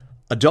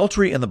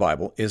Adultery in the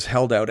Bible is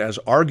held out as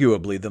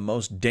arguably the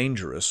most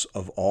dangerous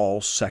of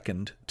all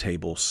second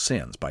table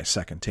sins. By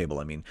second table,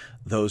 I mean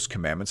those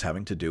commandments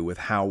having to do with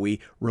how we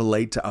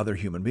relate to other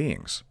human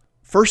beings.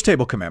 First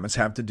table commandments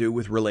have to do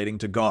with relating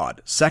to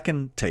God.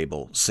 Second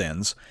table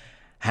sins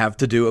have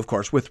to do, of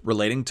course, with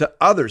relating to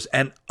others.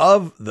 And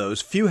of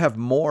those, few have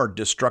more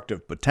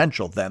destructive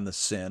potential than the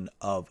sin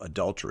of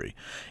adultery.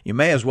 You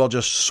may as well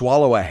just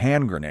swallow a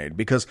hand grenade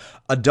because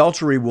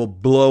adultery will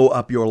blow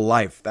up your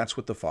life. That's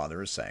what the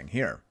Father is saying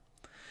here.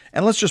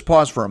 And let's just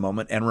pause for a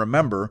moment and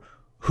remember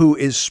who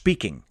is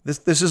speaking.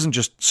 This isn't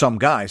just some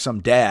guy,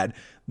 some dad.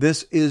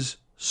 This is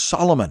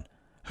Solomon,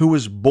 who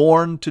was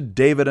born to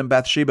David and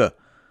Bathsheba.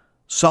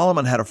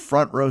 Solomon had a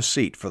front row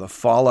seat for the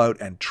fallout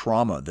and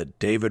trauma that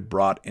David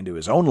brought into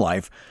his own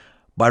life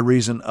by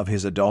reason of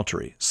his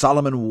adultery.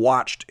 Solomon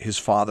watched his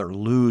father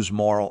lose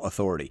moral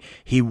authority.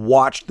 He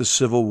watched the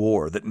civil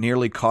war that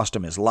nearly cost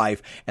him his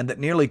life and that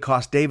nearly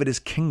cost David his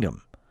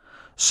kingdom.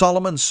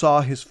 Solomon saw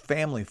his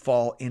family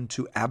fall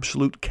into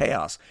absolute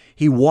chaos.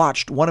 He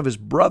watched one of his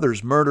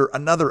brothers murder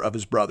another of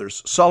his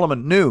brothers.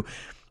 Solomon knew,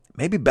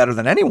 maybe better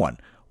than anyone,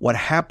 what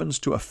happens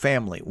to a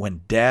family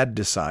when dad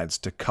decides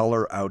to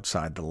color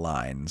outside the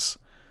lines,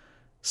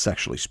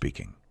 sexually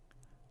speaking.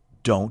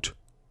 Don't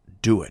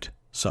do it,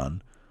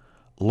 son.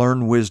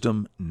 Learn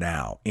wisdom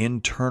now.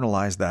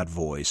 Internalize that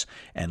voice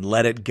and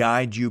let it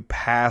guide you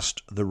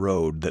past the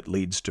road that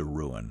leads to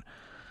ruin.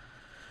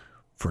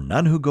 For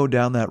none who go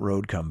down that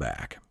road come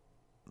back,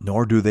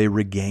 nor do they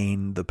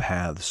regain the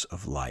paths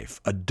of life.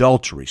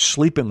 Adultery,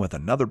 sleeping with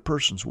another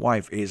person's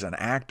wife, is an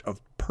act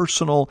of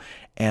personal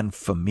and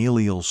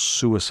familial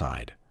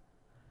suicide.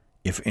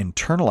 If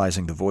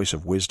internalizing the voice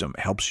of wisdom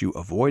helps you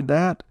avoid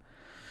that,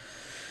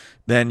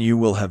 then you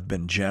will have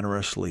been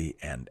generously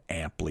and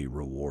amply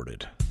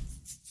rewarded.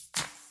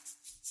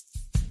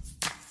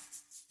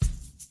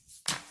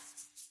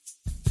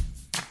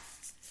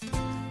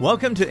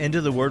 Welcome to Into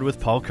the Word with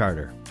Paul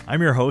Carter.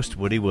 I'm your host,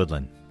 Woody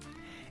Woodland.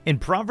 In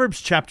Proverbs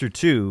chapter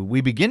 2,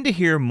 we begin to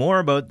hear more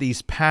about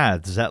these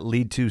paths that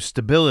lead to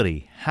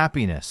stability,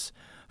 happiness,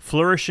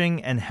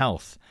 flourishing, and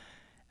health,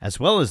 as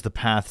well as the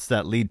paths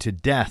that lead to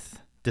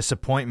death,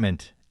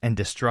 disappointment, and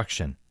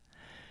destruction.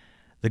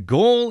 The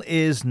goal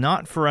is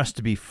not for us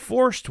to be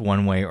forced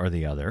one way or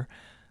the other.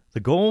 The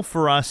goal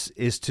for us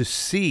is to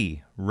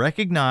see,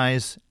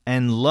 recognize,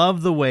 and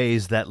love the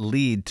ways that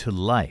lead to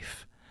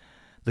life.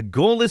 The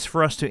goal is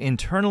for us to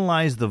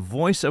internalize the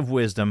voice of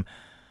wisdom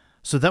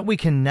so that we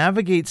can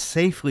navigate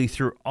safely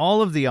through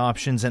all of the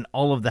options and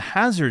all of the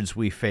hazards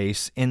we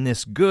face in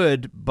this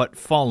good but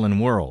fallen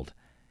world.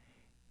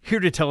 Here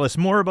to tell us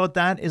more about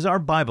that is our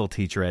Bible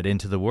teacher at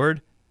Into the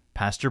Word,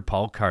 Pastor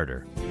Paul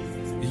Carter.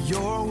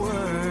 Your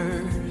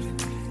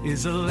word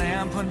is a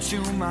lamp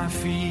unto my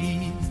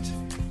feet.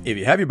 If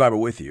you have your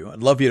Bible with you,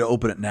 I'd love you to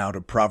open it now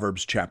to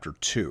Proverbs chapter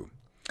 2.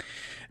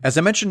 As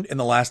I mentioned in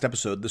the last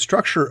episode, the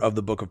structure of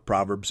the book of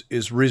Proverbs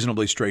is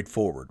reasonably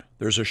straightforward.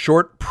 There's a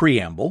short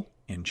preamble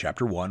in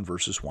chapter 1,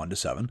 verses 1 to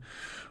 7,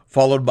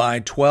 followed by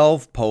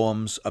 12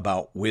 poems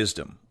about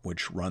wisdom,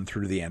 which run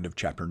through to the end of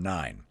chapter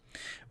 9.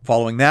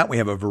 Following that, we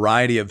have a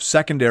variety of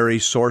secondary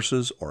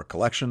sources or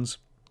collections,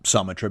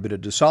 some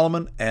attributed to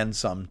Solomon and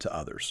some to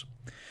others.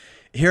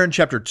 Here in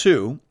chapter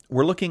 2,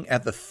 we're looking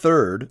at the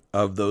third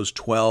of those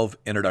 12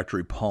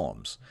 introductory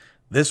poems.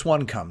 This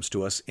one comes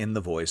to us in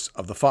the voice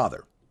of the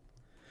Father.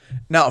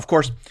 Now, of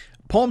course,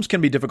 poems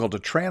can be difficult to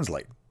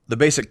translate. The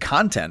basic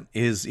content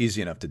is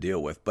easy enough to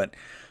deal with, but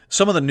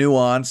some of the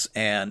nuance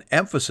and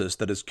emphasis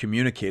that is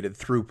communicated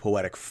through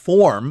poetic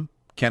form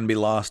can be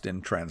lost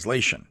in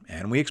translation,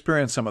 and we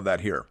experience some of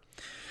that here.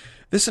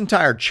 This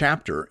entire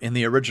chapter in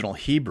the original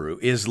Hebrew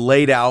is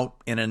laid out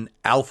in an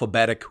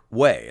alphabetic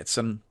way. It's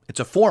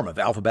a form of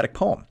alphabetic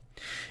poem.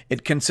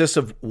 It consists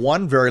of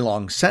one very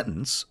long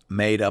sentence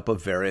made up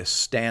of various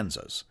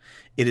stanzas.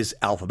 It is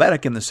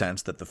alphabetic in the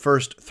sense that the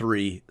first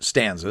three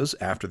stanzas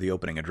after the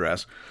opening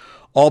address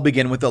all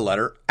begin with the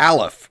letter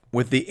Aleph,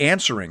 with the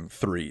answering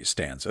three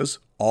stanzas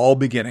all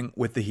beginning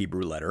with the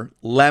Hebrew letter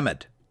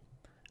Lamed.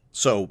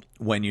 So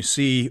when you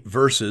see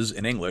verses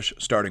in English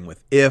starting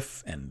with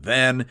if and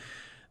then,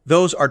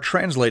 those are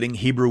translating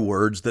Hebrew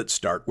words that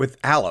start with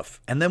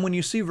Aleph. And then when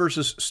you see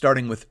verses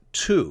starting with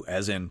to,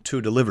 as in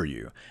to deliver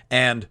you,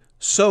 and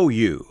so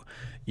you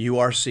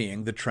are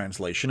seeing the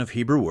translation of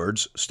Hebrew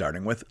words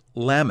starting with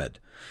Lamed.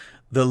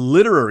 The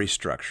literary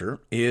structure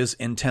is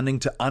intending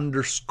to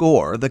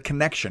underscore the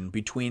connection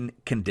between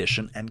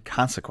condition and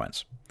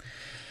consequence.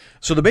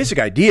 So the basic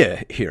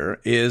idea here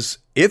is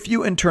if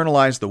you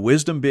internalize the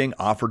wisdom being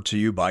offered to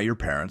you by your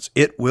parents,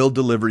 it will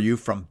deliver you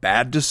from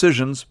bad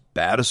decisions,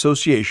 bad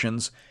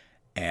associations,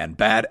 and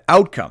bad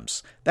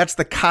outcomes. That's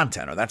the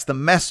content, or that's the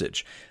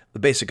message. The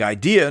basic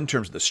idea in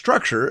terms of the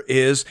structure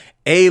is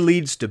A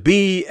leads to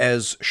B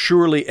as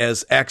surely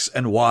as X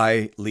and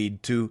Y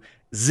lead to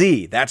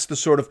Z. That's the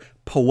sort of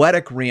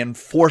poetic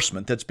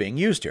reinforcement that's being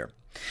used here.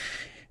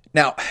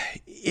 Now,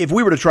 if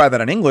we were to try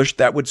that in English,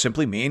 that would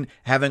simply mean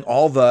having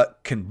all the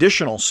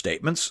conditional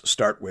statements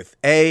start with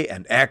A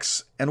and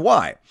X and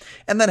Y,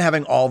 and then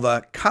having all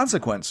the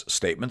consequence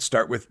statements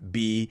start with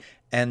B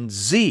and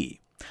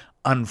Z.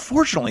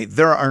 Unfortunately,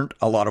 there aren't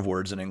a lot of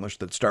words in English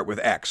that start with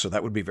X, so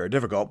that would be very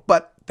difficult,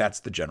 but that's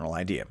the general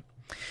idea.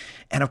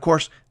 And of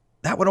course,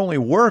 that would only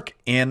work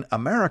in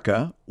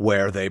America,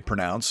 where they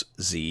pronounce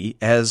Z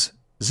as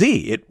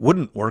Z. It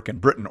wouldn't work in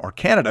Britain or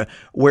Canada,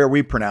 where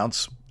we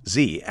pronounce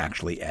Z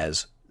actually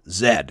as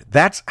Z.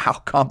 That's how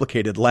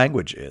complicated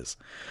language is.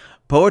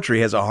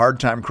 Poetry has a hard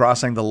time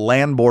crossing the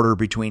land border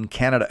between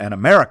Canada and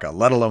America,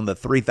 let alone the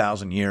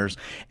 3,000 years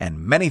and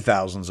many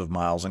thousands of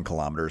miles and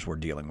kilometers we're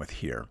dealing with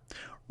here.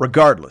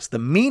 Regardless, the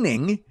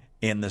meaning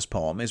in this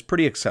poem is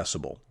pretty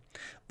accessible.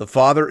 The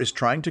father is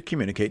trying to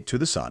communicate to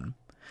the son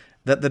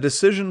that the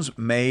decisions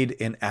made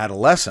in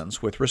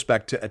adolescence with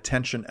respect to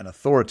attention and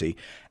authority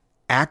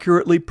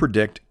accurately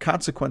predict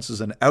consequences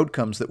and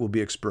outcomes that will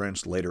be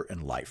experienced later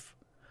in life.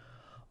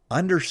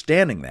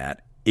 Understanding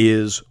that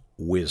is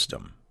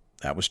wisdom.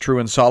 That was true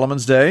in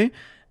Solomon's day,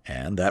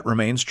 and that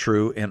remains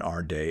true in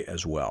our day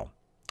as well.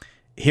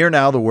 Hear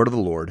now the word of the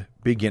Lord,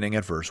 beginning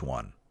at verse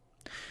 1.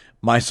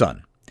 My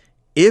son,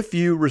 if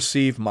you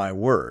receive my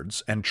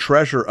words and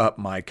treasure up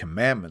my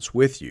commandments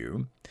with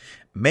you,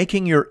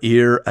 making your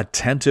ear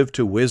attentive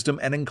to wisdom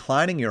and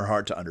inclining your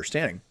heart to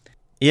understanding.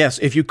 Yes,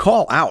 if you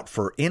call out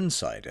for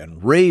insight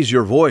and raise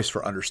your voice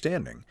for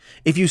understanding,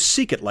 if you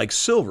seek it like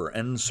silver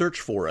and search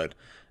for it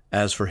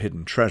as for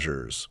hidden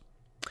treasures.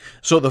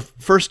 So the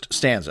first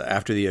stanza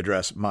after the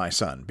address, my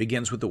son,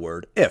 begins with the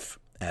word if,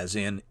 as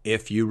in,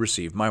 if you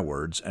receive my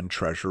words and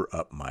treasure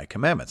up my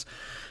commandments.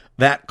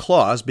 That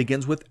clause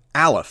begins with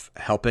aleph,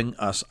 helping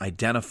us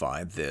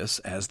identify this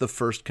as the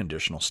first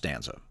conditional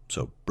stanza.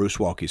 So Bruce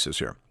Walke says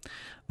here,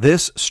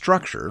 this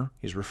structure,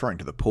 he's referring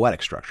to the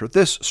poetic structure,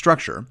 this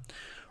structure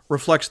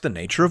reflects the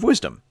nature of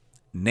wisdom,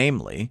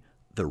 namely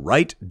the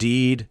right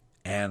deed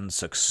and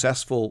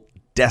successful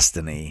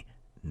destiny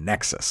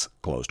nexus,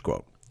 closed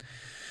quote.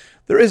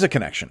 There is a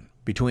connection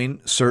between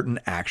certain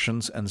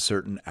actions and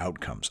certain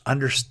outcomes.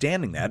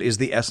 Understanding that is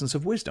the essence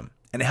of wisdom,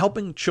 and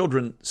helping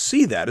children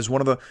see that is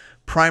one of the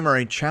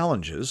primary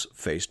challenges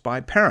faced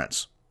by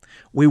parents.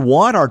 We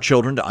want our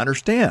children to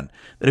understand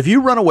that if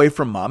you run away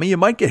from mommy, you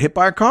might get hit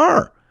by a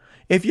car.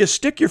 If you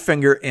stick your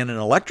finger in an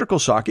electrical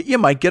socket, you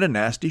might get a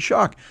nasty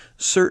shock.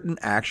 Certain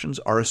actions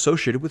are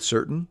associated with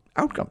certain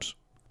outcomes.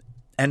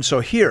 And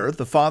so here,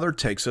 the Father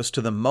takes us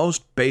to the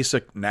most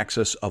basic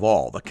nexus of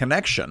all, the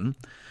connection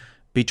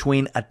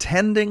between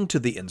attending to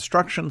the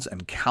instructions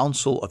and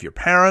counsel of your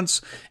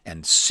parents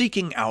and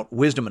seeking out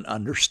wisdom and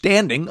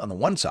understanding on the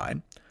one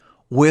side,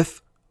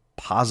 with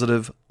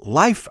positive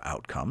life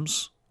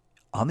outcomes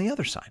on the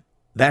other side.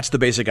 That's the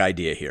basic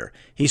idea here.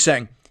 He's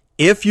saying,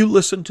 if you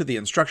listen to the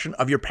instruction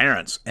of your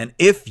parents, and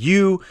if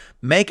you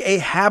make a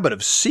habit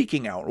of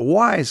seeking out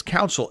wise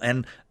counsel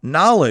and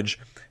knowledge,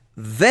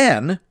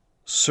 then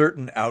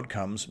certain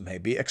outcomes may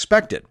be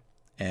expected.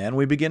 And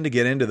we begin to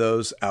get into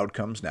those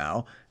outcomes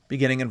now,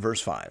 beginning in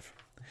verse 5.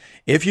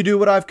 If you do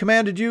what I've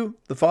commanded you,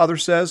 the Father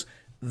says,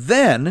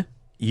 then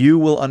you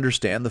will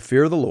understand the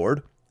fear of the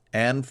Lord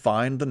and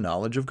find the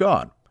knowledge of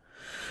God.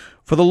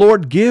 For the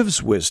Lord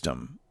gives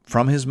wisdom.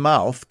 From his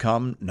mouth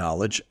come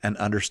knowledge and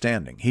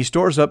understanding. He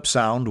stores up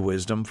sound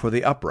wisdom for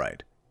the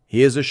upright.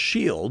 He is a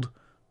shield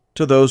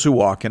to those who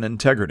walk in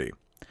integrity,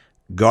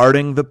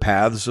 guarding the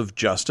paths of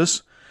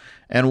justice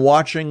and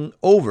watching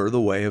over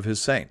the way of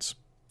his saints.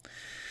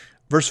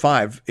 Verse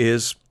 5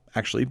 is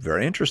actually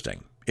very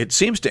interesting. It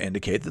seems to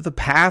indicate that the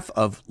path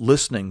of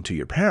listening to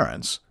your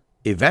parents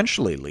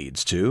eventually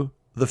leads to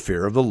the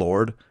fear of the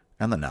Lord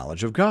and the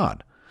knowledge of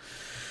God.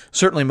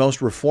 Certainly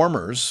most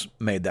reformers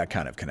made that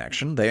kind of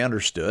connection. They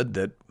understood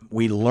that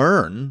we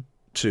learn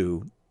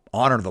to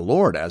honor the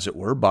Lord, as it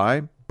were,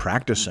 by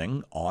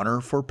practicing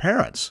honor for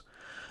parents.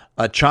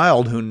 A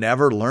child who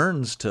never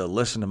learns to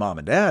listen to mom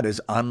and dad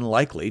is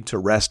unlikely to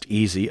rest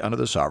easy under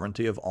the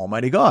sovereignty of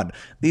Almighty God.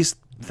 These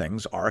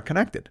things are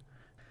connected.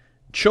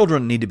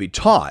 Children need to be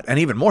taught, and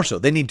even more so,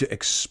 they need to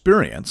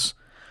experience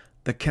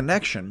the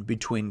connection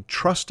between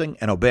trusting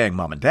and obeying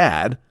mom and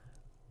dad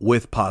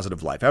with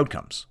positive life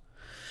outcomes.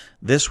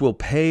 This will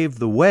pave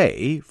the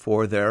way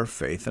for their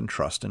faith and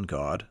trust in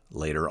God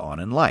later on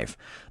in life.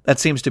 That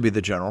seems to be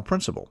the general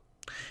principle.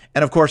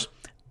 And of course,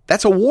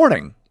 that's a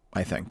warning,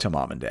 I think, to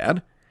mom and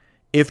dad.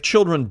 If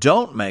children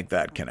don't make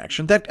that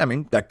connection,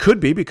 that could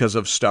be because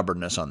of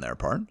stubbornness on their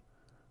part,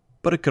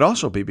 but it could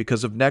also be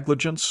because of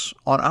negligence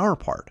on our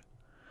part.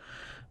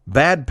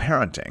 Bad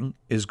parenting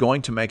is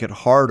going to make it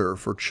harder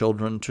for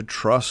children to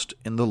trust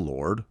in the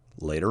Lord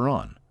later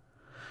on.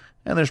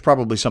 And there's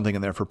probably something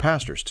in there for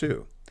pastors,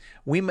 too.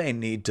 We may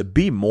need to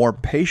be more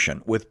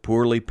patient with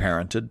poorly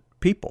parented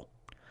people.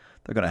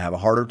 They're going to have a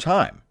harder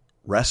time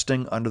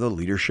resting under the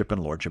leadership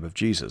and lordship of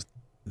Jesus.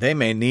 They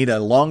may need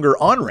a longer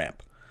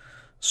on-ramp,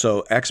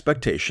 so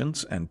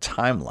expectations and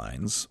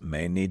timelines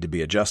may need to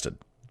be adjusted.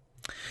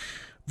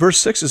 Verse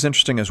 6 is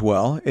interesting as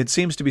well. It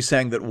seems to be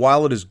saying that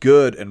while it is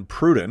good and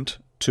prudent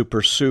to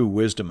pursue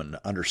wisdom and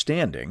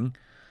understanding,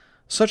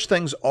 such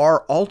things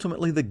are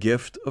ultimately the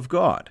gift of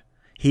God.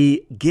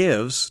 He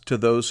gives to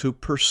those who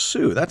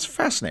pursue. That's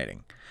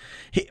fascinating.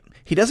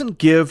 He doesn't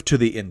give to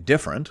the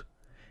indifferent,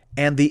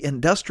 and the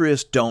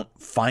industrious don't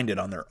find it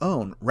on their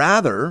own.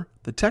 Rather,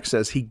 the text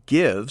says he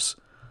gives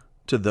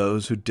to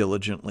those who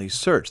diligently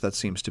search. That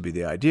seems to be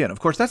the idea. And of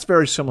course, that's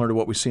very similar to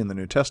what we see in the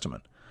New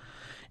Testament.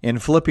 In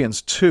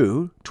Philippians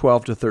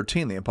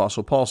 2:12-13, the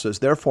Apostle Paul says,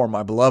 "Therefore,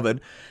 my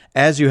beloved,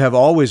 as you have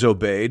always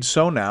obeyed,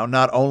 so now,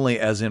 not only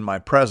as in my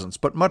presence,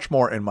 but much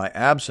more in my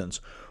absence,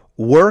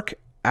 work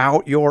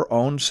out your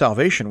own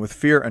salvation with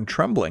fear and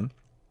trembling,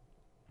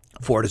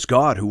 for it is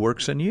God who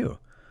works in you,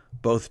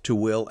 both to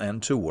will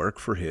and to work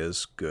for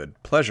his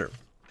good pleasure."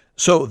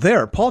 So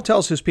there, Paul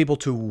tells his people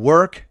to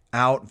work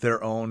out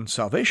their own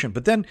salvation.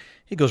 But then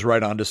he goes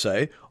right on to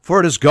say, "For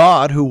it is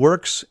God who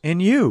works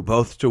in you,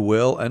 both to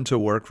will and to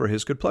work for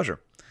his good pleasure."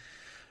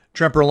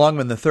 Tremper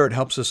Longman III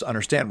helps us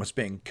understand what's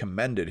being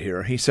commended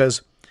here. He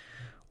says,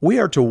 "We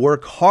are to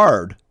work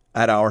hard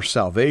at our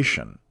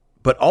salvation,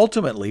 but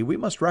ultimately we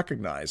must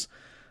recognize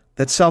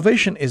that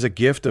salvation is a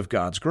gift of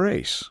God's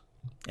grace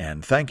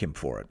and thank him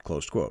for it."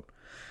 Close quote.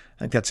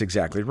 I think that's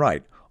exactly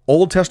right.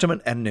 Old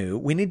Testament and New,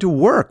 we need to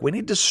work, we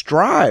need to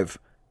strive,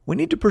 we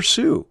need to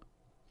pursue.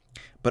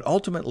 But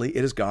ultimately,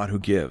 it is God who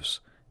gives,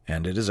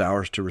 and it is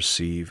ours to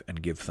receive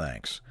and give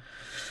thanks.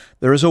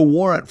 There is a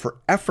warrant for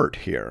effort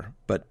here,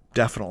 but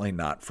definitely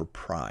not for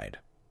pride.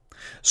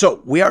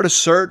 So we are to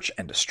search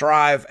and to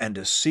strive and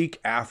to seek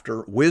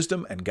after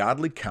wisdom and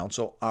godly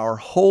counsel our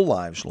whole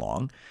lives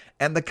long,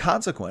 and the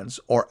consequence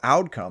or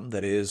outcome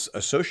that is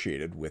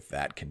associated with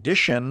that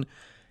condition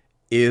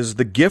is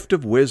the gift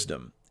of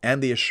wisdom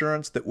and the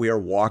assurance that we are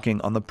walking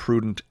on the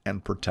prudent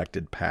and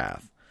protected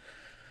path.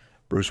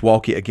 Bruce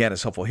Walke, again,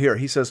 is helpful here.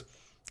 He says,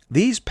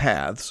 "These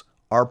paths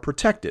are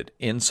protected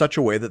in such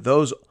a way that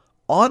those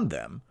on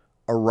them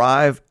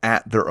arrive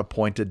at their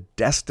appointed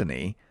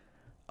destiny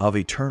of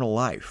eternal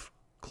life."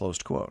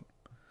 Closed quote.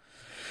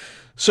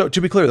 So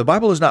to be clear, the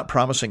Bible is not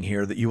promising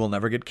here that you will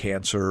never get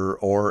cancer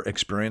or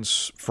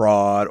experience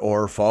fraud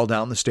or fall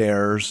down the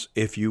stairs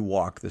if you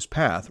walk this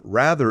path.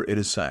 Rather, it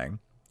is saying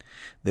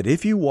that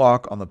if you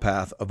walk on the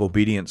path of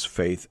obedience,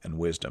 faith, and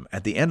wisdom,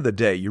 at the end of the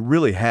day, you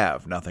really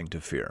have nothing to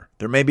fear.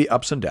 There may be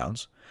ups and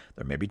downs.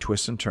 There may be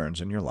twists and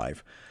turns in your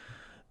life.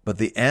 But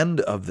the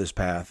end of this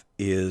path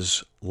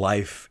is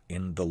life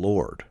in the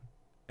Lord,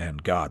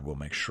 and God will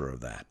make sure of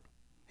that.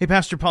 Hey,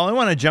 Pastor Paul, I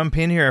want to jump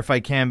in here if I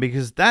can,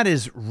 because that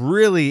is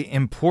really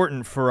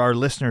important for our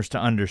listeners to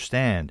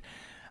understand.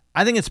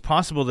 I think it's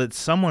possible that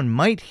someone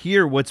might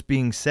hear what's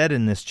being said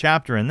in this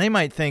chapter, and they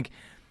might think,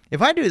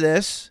 if I do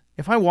this,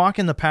 if I walk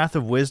in the path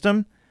of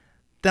wisdom,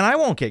 then I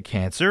won't get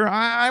cancer,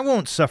 I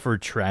won't suffer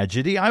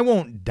tragedy, I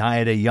won't die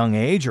at a young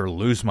age or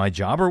lose my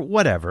job or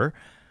whatever.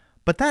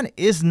 But that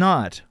is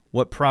not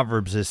what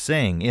Proverbs is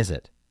saying, is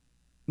it?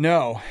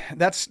 No,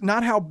 that's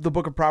not how the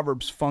book of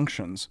Proverbs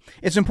functions.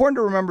 It's important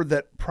to remember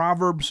that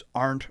Proverbs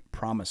aren't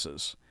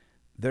promises.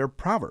 They're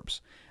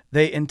proverbs.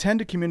 They intend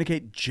to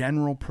communicate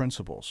general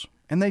principles,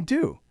 and they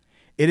do.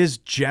 It is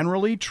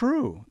generally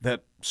true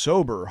that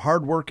sober,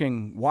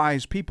 hardworking,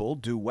 wise people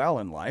do well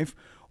in life,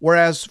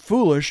 whereas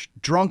foolish,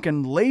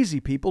 drunken, lazy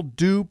people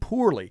do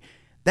poorly.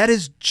 That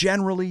is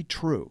generally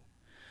true.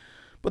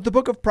 But the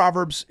book of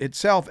Proverbs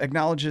itself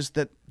acknowledges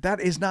that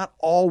that is not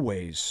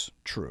always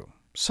true.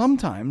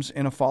 Sometimes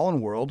in a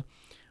fallen world,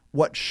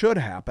 what should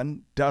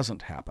happen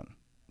doesn't happen.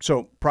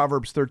 So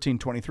Proverbs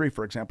 13:23,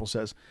 for example,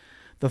 says,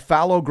 "The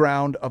fallow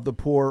ground of the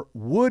poor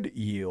would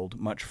yield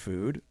much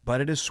food,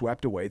 but it is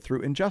swept away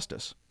through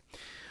injustice."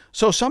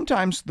 So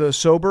sometimes the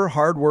sober,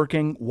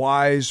 hardworking,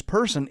 wise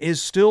person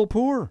is still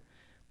poor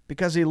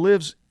because he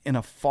lives in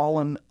a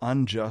fallen,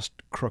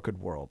 unjust, crooked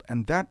world.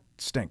 And that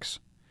stinks.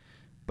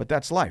 But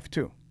that's life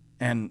too.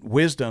 And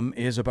wisdom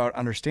is about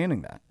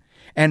understanding that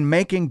and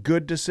making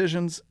good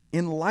decisions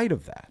in light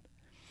of that.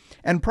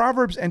 And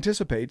Proverbs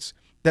anticipates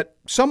that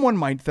someone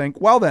might think,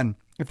 well then,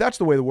 if that's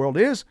the way the world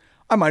is,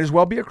 I might as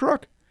well be a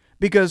crook,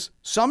 because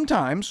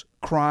sometimes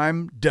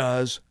crime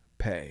does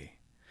pay.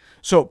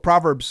 So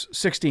Proverbs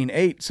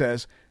 16:8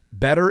 says,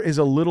 "Better is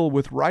a little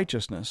with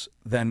righteousness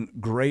than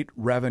great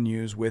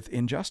revenues with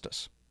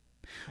injustice."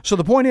 So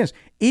the point is,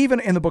 even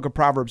in the book of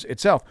Proverbs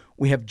itself,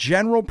 we have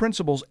general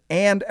principles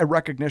and a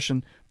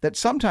recognition that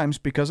sometimes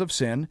because of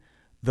sin,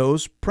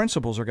 those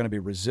principles are going to be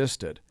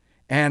resisted.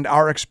 And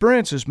our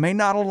experiences may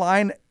not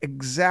align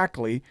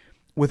exactly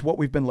with what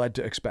we've been led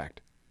to expect.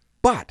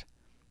 But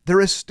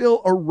there is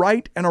still a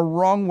right and a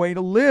wrong way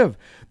to live.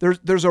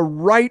 There's a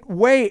right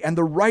way, and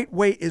the right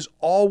way is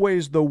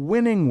always the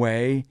winning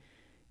way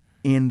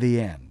in the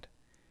end.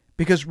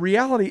 Because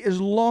reality is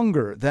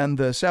longer than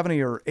the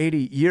 70 or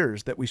 80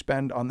 years that we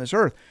spend on this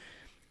earth.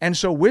 And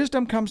so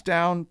wisdom comes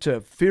down to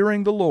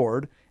fearing the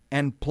Lord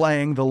and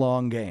playing the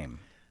long game.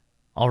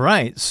 All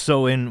right,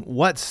 so in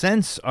what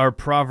sense are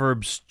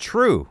Proverbs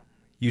true?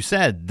 You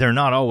said they're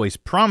not always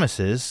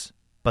promises,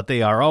 but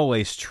they are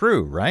always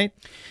true, right?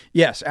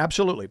 Yes,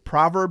 absolutely.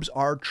 Proverbs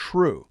are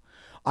true.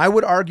 I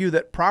would argue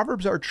that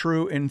Proverbs are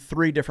true in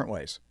 3 different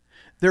ways.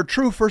 They're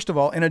true, first of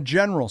all, in a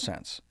general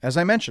sense. As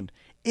I mentioned,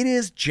 it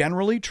is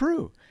generally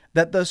true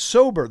that the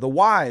sober, the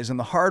wise, and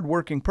the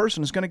hardworking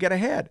person is going to get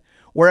ahead,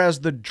 whereas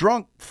the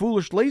drunk,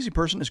 foolish, lazy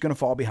person is going to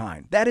fall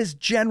behind. That is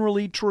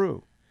generally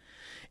true.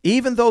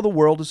 Even though the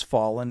world is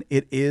fallen,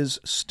 it is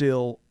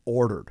still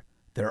ordered.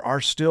 There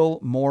are still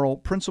moral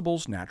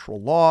principles,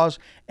 natural laws,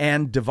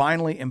 and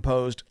divinely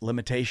imposed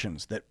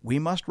limitations that we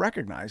must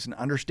recognize and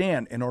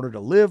understand in order to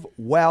live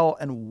well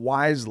and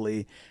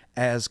wisely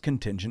as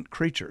contingent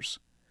creatures.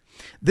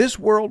 This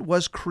world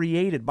was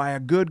created by a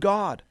good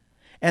God,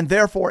 and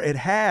therefore it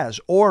has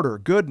order,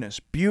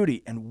 goodness,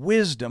 beauty, and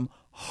wisdom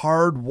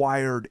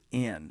hardwired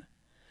in.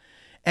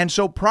 And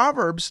so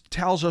Proverbs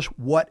tells us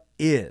what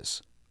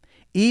is,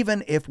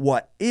 even if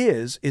what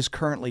is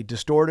currently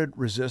distorted,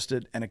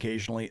 resisted, and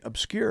occasionally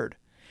obscured.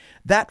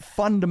 That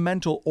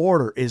fundamental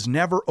order is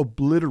never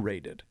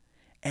obliterated,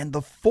 and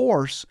the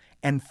force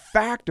and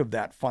fact of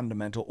that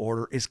fundamental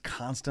order is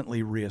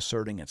constantly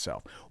reasserting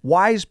itself.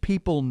 Wise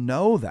people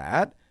know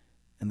that,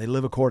 and they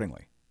live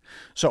accordingly.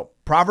 So,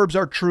 Proverbs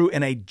are true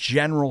in a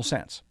general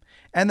sense,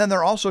 and then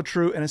they're also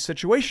true in a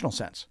situational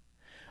sense.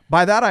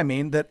 By that I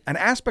mean that an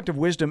aspect of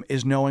wisdom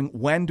is knowing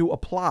when to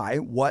apply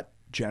what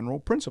general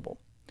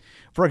principle.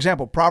 For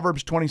example,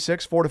 Proverbs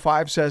 26,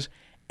 4-5 says,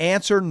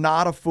 "Answer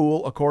not a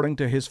fool according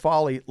to his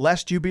folly,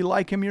 lest you be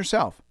like him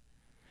yourself.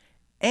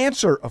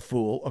 Answer a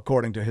fool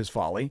according to his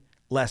folly,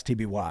 lest he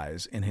be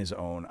wise in his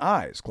own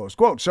eyes." Close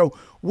quote. So,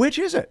 which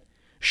is it?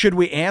 Should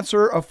we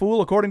answer a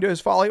fool according to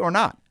his folly or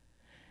not?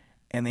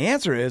 And the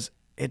answer is,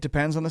 it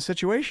depends on the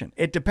situation.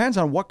 It depends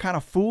on what kind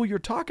of fool you're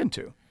talking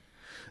to.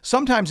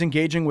 Sometimes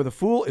engaging with a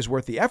fool is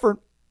worth the effort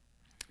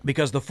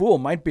because the fool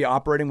might be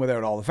operating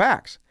without all the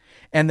facts.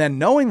 And then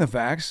knowing the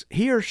facts,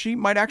 he or she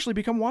might actually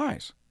become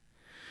wise.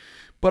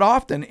 But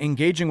often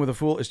engaging with a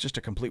fool is just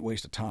a complete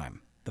waste of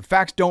time. The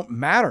facts don't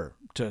matter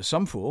to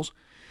some fools.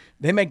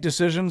 They make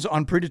decisions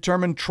on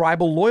predetermined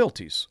tribal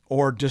loyalties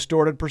or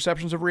distorted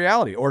perceptions of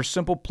reality or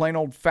simple plain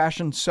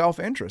old-fashioned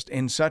self-interest.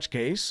 In such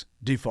case,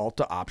 default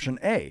to option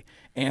A.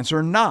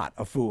 Answer not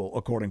a fool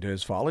according to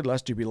his folly,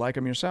 lest you be like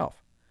him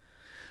yourself.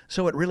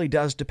 So it really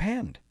does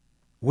depend.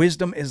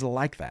 Wisdom is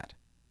like that.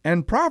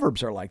 And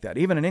Proverbs are like that,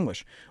 even in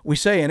English. We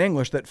say in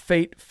English that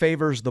fate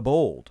favors the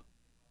bold.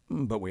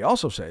 But we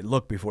also say,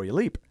 look before you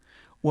leap.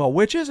 Well,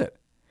 which is it?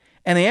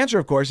 And the answer,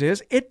 of course,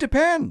 is it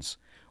depends.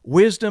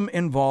 Wisdom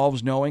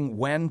involves knowing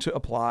when to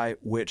apply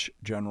which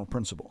general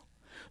principle.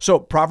 So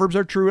Proverbs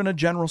are true in a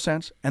general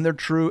sense, and they're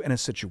true in a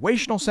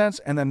situational sense.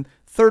 And then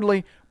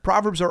thirdly,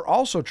 Proverbs are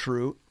also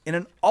true in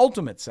an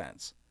ultimate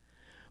sense.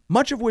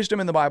 Much of wisdom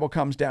in the Bible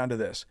comes down to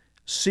this: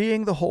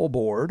 seeing the whole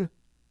board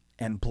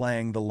and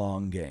playing the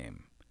long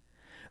game.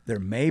 There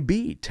may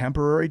be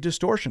temporary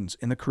distortions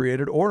in the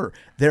created order.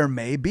 There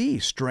may be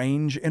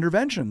strange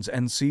interventions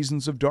and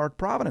seasons of dark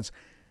providence.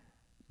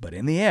 But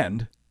in the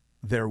end,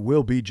 there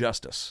will be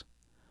justice.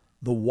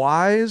 The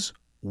wise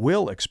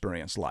will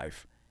experience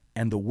life,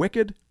 and the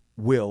wicked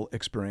will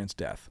experience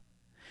death.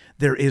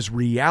 There is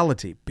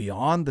reality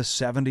beyond the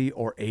 70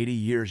 or 80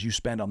 years you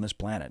spend on this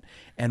planet,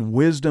 and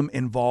wisdom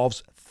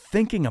involves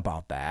thinking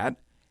about that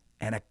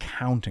and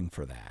accounting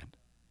for that.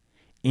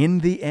 In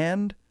the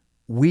end,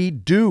 we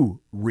do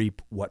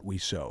reap what we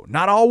sow.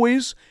 Not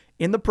always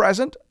in the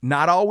present,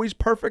 not always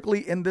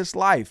perfectly in this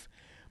life,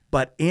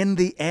 but in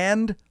the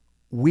end,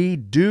 we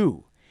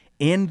do.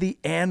 In the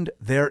end,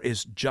 there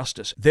is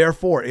justice.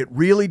 Therefore, it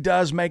really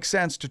does make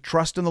sense to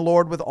trust in the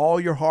Lord with all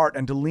your heart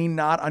and to lean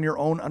not on your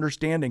own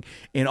understanding.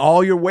 In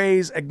all your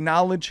ways,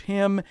 acknowledge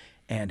Him,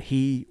 and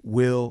He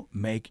will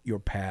make your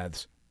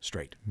paths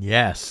straight.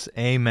 Yes,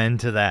 amen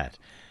to that.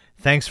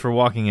 Thanks for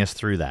walking us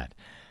through that.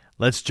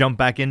 Let's jump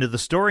back into the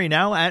story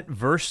now at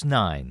verse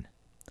 9.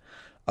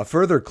 A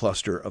further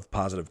cluster of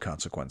positive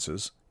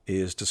consequences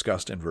is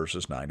discussed in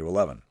verses 9 to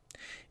 11.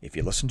 If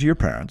you listen to your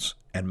parents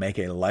and make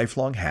a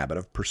lifelong habit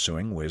of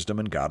pursuing wisdom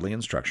and godly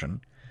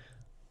instruction,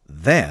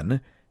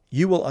 then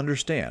you will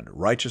understand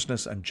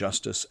righteousness and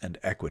justice and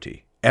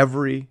equity,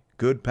 every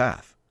good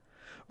path.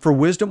 For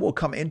wisdom will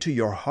come into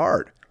your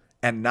heart,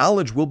 and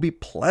knowledge will be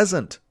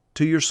pleasant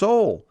to your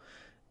soul.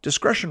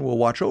 Discretion will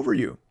watch over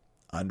you.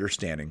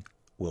 Understanding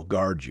will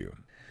guard you.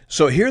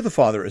 So here the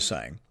father is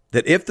saying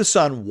that if the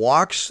son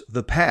walks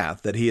the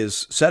path that he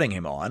is setting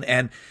him on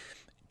and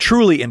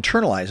truly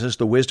internalizes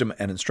the wisdom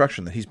and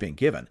instruction that he's being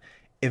given,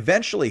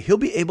 eventually he'll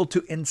be able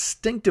to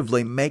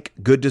instinctively make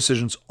good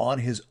decisions on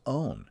his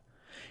own.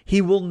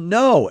 He will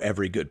know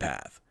every good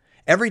path.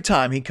 Every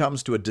time he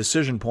comes to a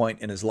decision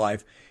point in his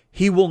life,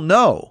 he will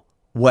know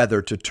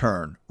whether to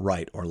turn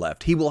right or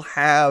left. He will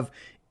have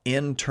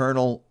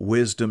internal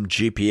wisdom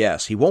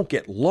GPS. He won't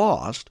get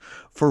lost,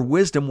 for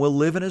wisdom will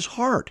live in his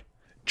heart.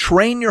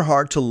 Train your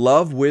heart to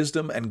love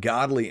wisdom and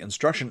godly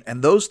instruction,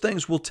 and those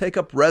things will take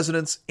up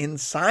residence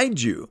inside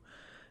you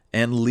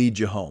and lead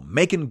you home.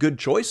 Making good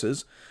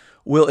choices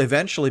will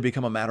eventually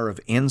become a matter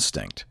of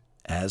instinct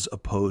as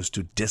opposed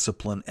to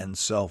discipline and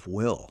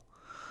self-will.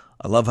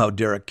 I love how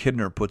Derek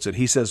Kidner puts it.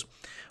 He says,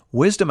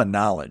 Wisdom and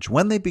knowledge,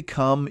 when they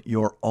become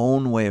your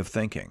own way of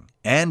thinking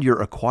and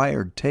your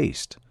acquired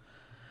taste,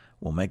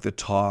 will make the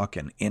talk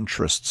and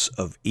interests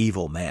of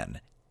evil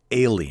men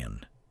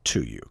alien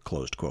to you.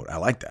 Closed quote. I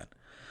like that.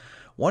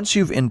 Once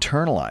you've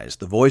internalized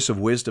the voice of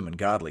wisdom and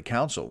godly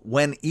counsel,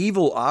 when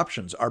evil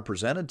options are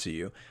presented to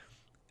you,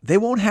 they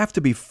won't have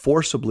to be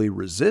forcibly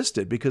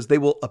resisted because they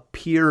will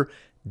appear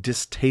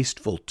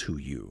distasteful to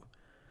you.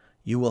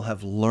 You will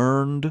have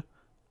learned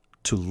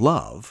to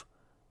love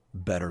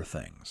better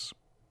things.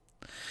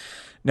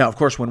 Now, of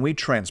course, when we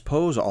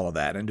transpose all of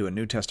that into a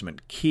New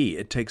Testament key,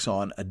 it takes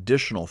on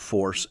additional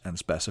force and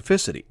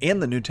specificity.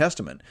 In the New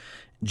Testament,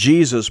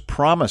 Jesus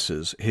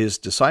promises his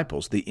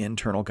disciples the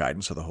internal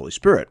guidance of the Holy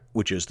Spirit,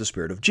 which is the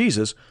Spirit of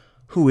Jesus,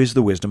 who is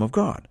the wisdom of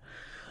God.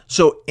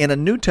 So in a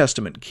New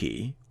Testament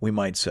key, we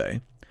might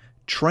say,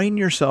 train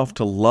yourself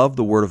to love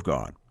the Word of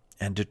God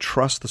and to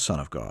trust the Son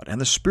of God.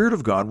 And the Spirit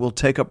of God will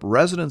take up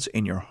residence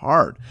in your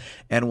heart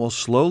and will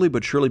slowly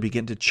but surely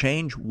begin to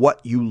change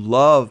what you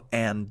love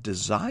and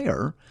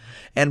desire,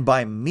 and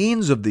by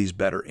means of these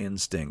better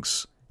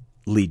instincts,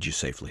 lead you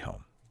safely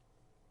home.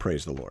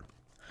 Praise the Lord.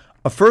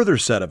 A further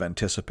set of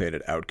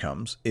anticipated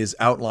outcomes is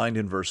outlined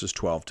in verses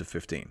 12 to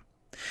 15.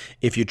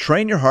 If you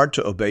train your heart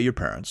to obey your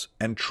parents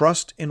and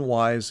trust in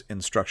wise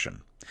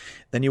instruction,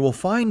 then you will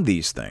find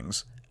these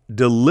things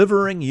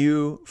delivering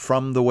you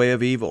from the way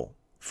of evil,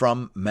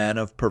 from men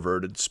of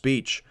perverted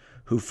speech,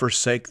 who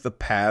forsake the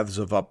paths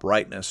of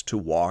uprightness to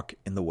walk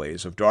in the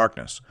ways of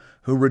darkness,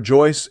 who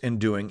rejoice in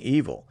doing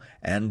evil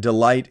and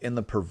delight in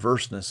the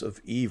perverseness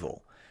of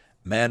evil,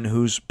 men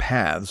whose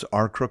paths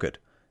are crooked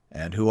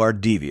and who are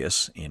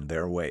devious in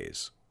their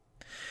ways.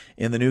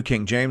 In the New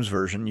King James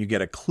Version, you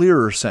get a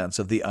clearer sense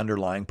of the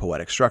underlying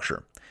poetic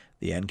structure.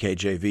 The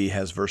NKJV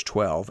has verse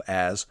 12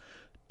 as,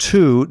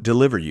 to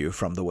deliver you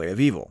from the way of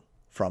evil,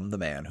 from the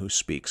man who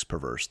speaks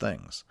perverse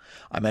things.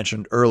 I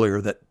mentioned earlier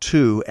that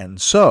to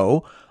and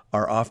so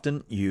are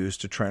often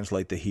used to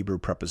translate the Hebrew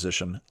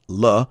preposition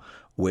le,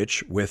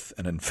 which with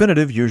an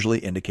infinitive usually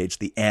indicates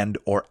the end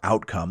or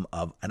outcome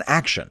of an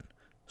action.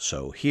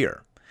 So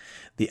here.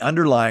 The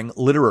underlying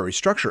literary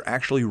structure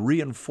actually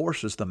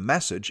reinforces the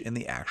message in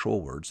the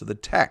actual words of the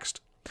text.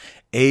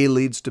 A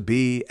leads to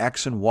B,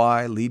 X and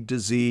Y lead to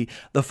Z.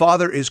 The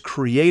Father is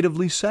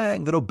creatively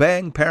saying that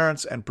obeying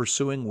parents and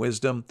pursuing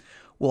wisdom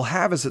will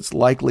have as its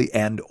likely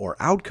end or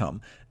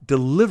outcome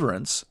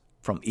deliverance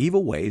from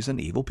evil ways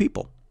and evil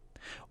people.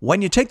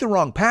 When you take the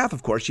wrong path,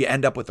 of course, you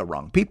end up with the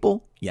wrong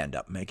people, you end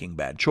up making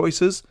bad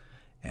choices,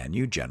 and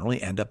you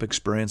generally end up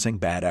experiencing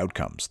bad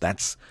outcomes.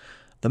 That's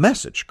the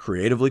message,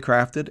 creatively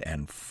crafted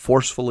and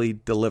forcefully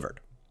delivered.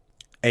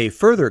 A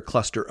further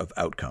cluster of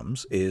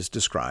outcomes is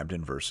described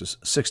in verses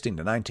 16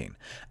 to 19,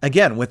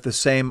 again with the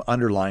same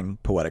underlying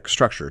poetic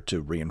structure to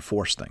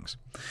reinforce things.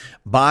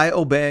 By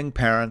obeying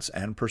parents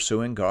and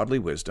pursuing godly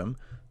wisdom,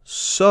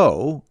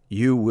 so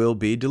you will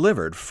be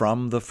delivered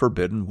from the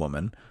forbidden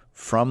woman,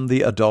 from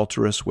the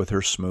adulteress with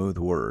her smooth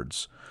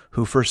words,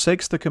 who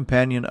forsakes the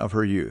companion of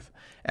her youth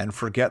and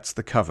forgets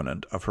the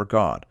covenant of her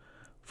God.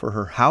 For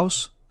her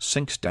house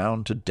sinks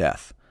down to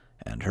death,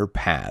 and her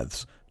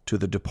paths to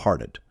the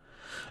departed.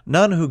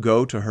 None who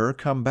go to her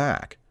come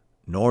back,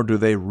 nor do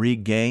they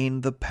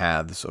regain the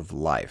paths of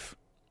life.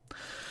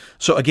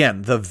 So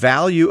again, the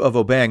value of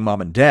obeying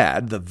mom and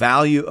dad, the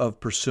value of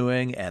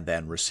pursuing and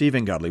then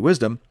receiving godly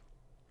wisdom,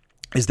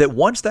 is that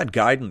once that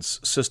guidance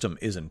system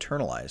is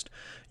internalized,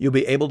 you'll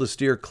be able to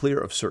steer clear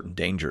of certain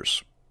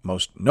dangers.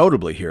 Most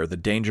notably here, the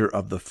danger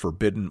of the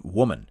forbidden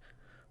woman,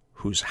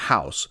 whose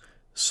house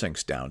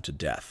sinks down to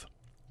death.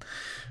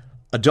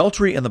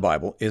 Adultery in the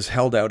Bible is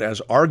held out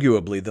as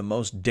arguably the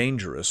most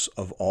dangerous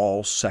of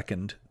all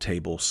second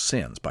table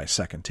sins. By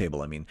second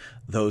table, I mean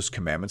those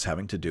commandments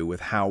having to do with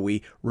how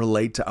we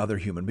relate to other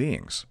human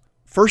beings.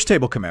 First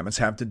table commandments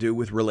have to do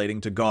with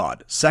relating to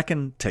God.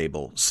 Second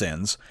table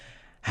sins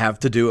have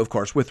to do, of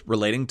course, with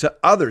relating to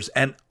others.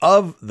 And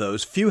of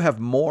those, few have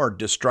more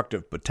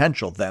destructive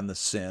potential than the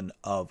sin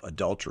of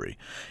adultery.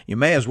 You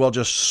may as well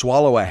just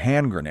swallow a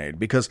hand grenade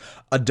because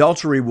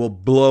adultery will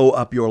blow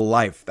up your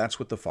life. That's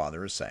what the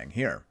Father is saying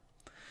here.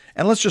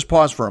 And let's just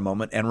pause for a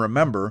moment and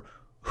remember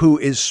who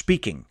is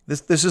speaking.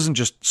 This isn't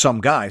just some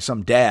guy,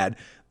 some dad.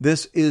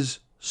 This is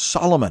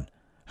Solomon,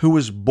 who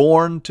was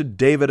born to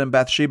David and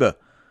Bathsheba.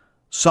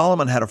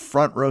 Solomon had a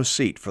front row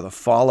seat for the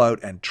fallout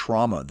and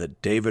trauma that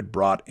David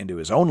brought into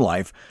his own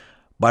life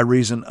by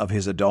reason of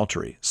his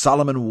adultery.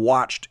 Solomon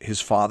watched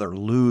his father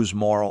lose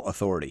moral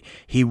authority.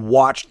 He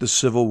watched the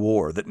civil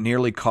war that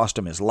nearly cost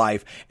him his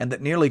life and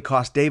that nearly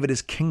cost David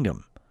his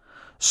kingdom.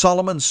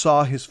 Solomon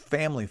saw his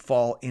family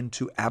fall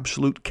into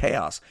absolute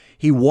chaos.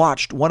 He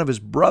watched one of his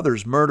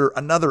brothers murder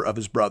another of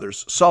his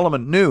brothers.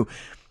 Solomon knew,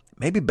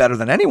 maybe better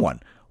than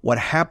anyone, what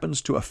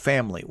happens to a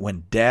family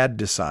when dad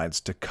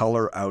decides to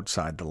color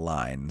outside the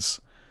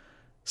lines,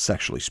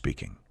 sexually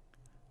speaking.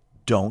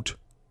 Don't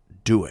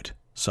do it,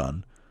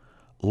 son.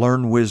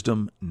 Learn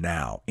wisdom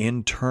now.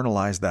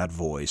 Internalize that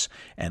voice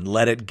and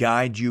let it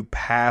guide you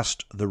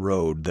past the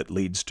road that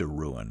leads to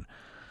ruin.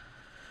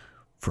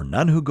 For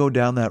none who go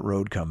down that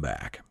road come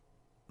back,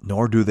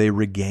 nor do they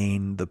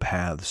regain the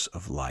paths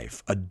of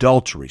life.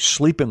 Adultery,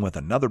 sleeping with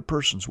another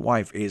person's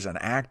wife, is an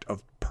act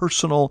of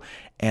personal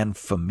and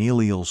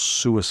familial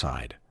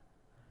suicide.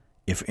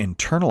 If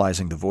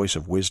internalizing the voice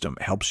of wisdom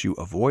helps you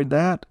avoid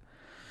that,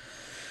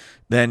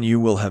 then you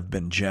will have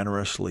been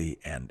generously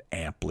and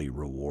amply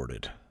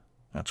rewarded.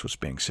 That's what's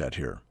being said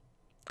here.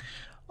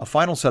 A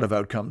final set of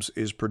outcomes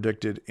is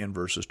predicted in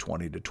verses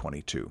 20 to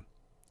 22.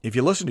 If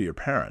you listen to your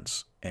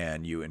parents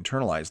and you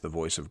internalize the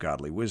voice of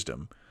godly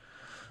wisdom,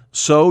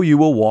 so you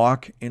will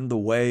walk in the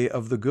way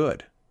of the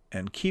good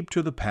and keep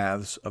to the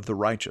paths of the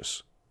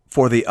righteous.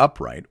 For the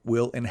upright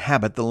will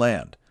inhabit the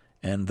land,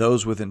 and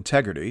those with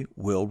integrity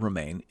will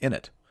remain in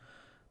it.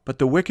 But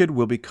the wicked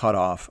will be cut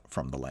off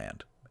from the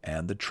land,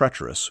 and the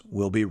treacherous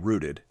will be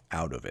rooted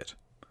out of it.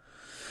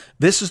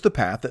 This is the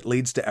path that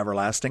leads to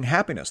everlasting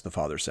happiness, the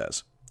Father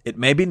says. It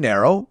may be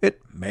narrow,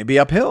 it may be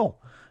uphill,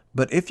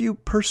 but if you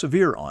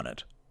persevere on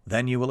it,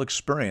 then you will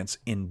experience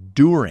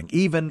enduring,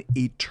 even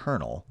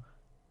eternal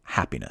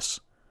happiness.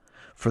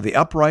 For the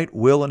upright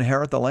will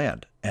inherit the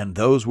land, and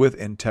those with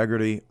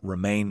integrity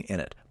remain in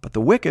it. But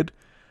the wicked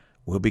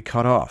will be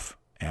cut off,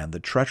 and the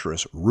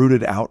treacherous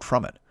rooted out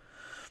from it.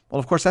 Well,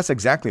 of course, that's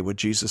exactly what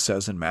Jesus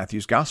says in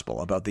Matthew's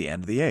Gospel about the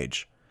end of the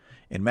age.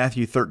 In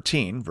Matthew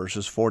 13,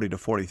 verses 40 to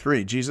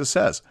 43, Jesus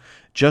says,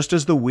 "Just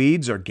as the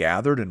weeds are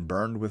gathered and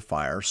burned with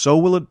fire, so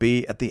will it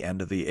be at the end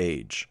of the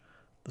age.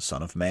 The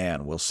Son of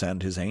Man will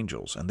send his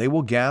angels, and they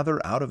will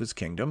gather out of his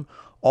kingdom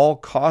all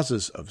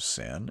causes of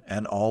sin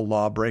and all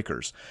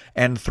lawbreakers,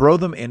 and throw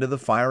them into the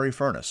fiery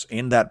furnace.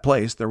 In that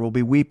place there will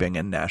be weeping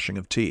and gnashing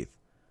of teeth.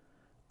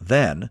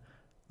 Then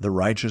the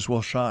righteous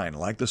will shine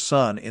like the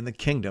sun in the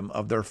kingdom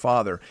of their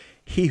Father.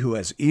 He who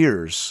has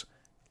ears,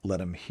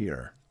 let him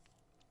hear."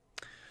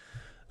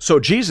 So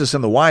Jesus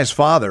and the wise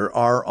father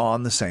are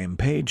on the same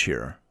page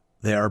here.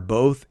 They are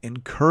both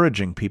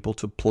encouraging people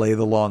to play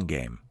the long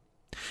game.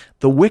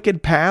 The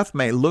wicked path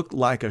may look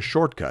like a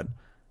shortcut,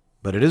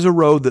 but it is a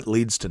road that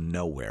leads to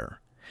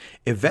nowhere.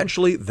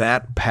 Eventually,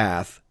 that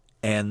path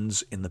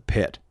ends in the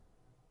pit.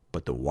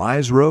 But the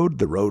wise road,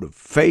 the road of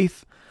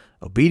faith,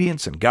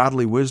 obedience, and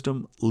godly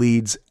wisdom,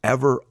 leads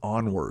ever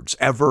onwards,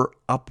 ever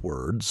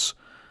upwards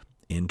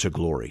into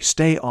glory.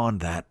 Stay on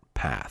that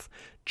path.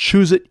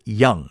 Choose it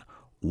young.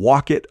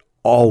 Walk it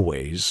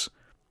always,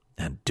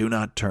 and do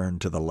not turn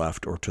to the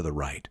left or to the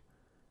right.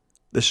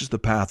 This is the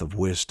path of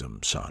wisdom,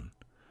 son.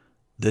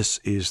 This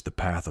is the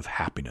path of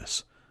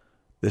happiness.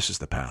 This is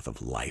the path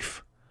of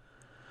life.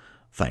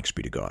 Thanks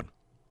be to God.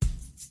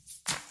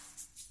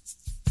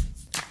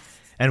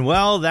 And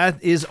well,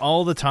 that is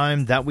all the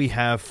time that we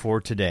have for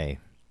today.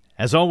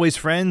 As always,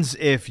 friends,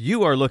 if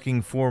you are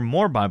looking for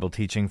more Bible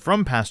teaching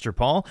from Pastor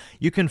Paul,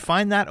 you can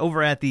find that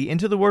over at the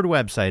Into the Word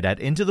website at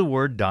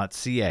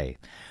intotheword.ca.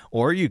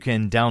 Or you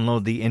can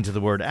download the Into the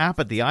Word app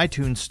at the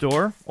iTunes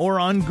Store or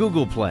on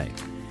Google Play.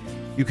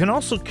 You can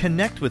also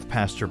connect with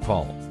Pastor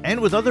Paul and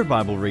with other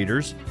Bible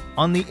readers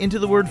on the Into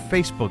the Word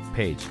Facebook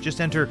page.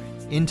 Just enter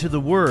Into the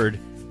Word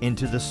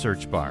into the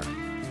search bar.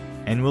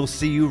 And we'll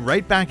see you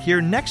right back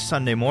here next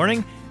Sunday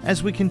morning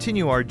as we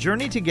continue our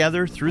journey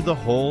together through the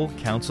whole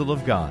counsel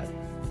of God.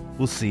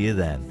 We'll see you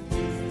then.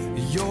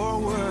 Your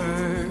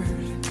word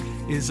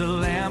is a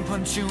lamp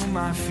unto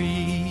my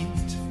feet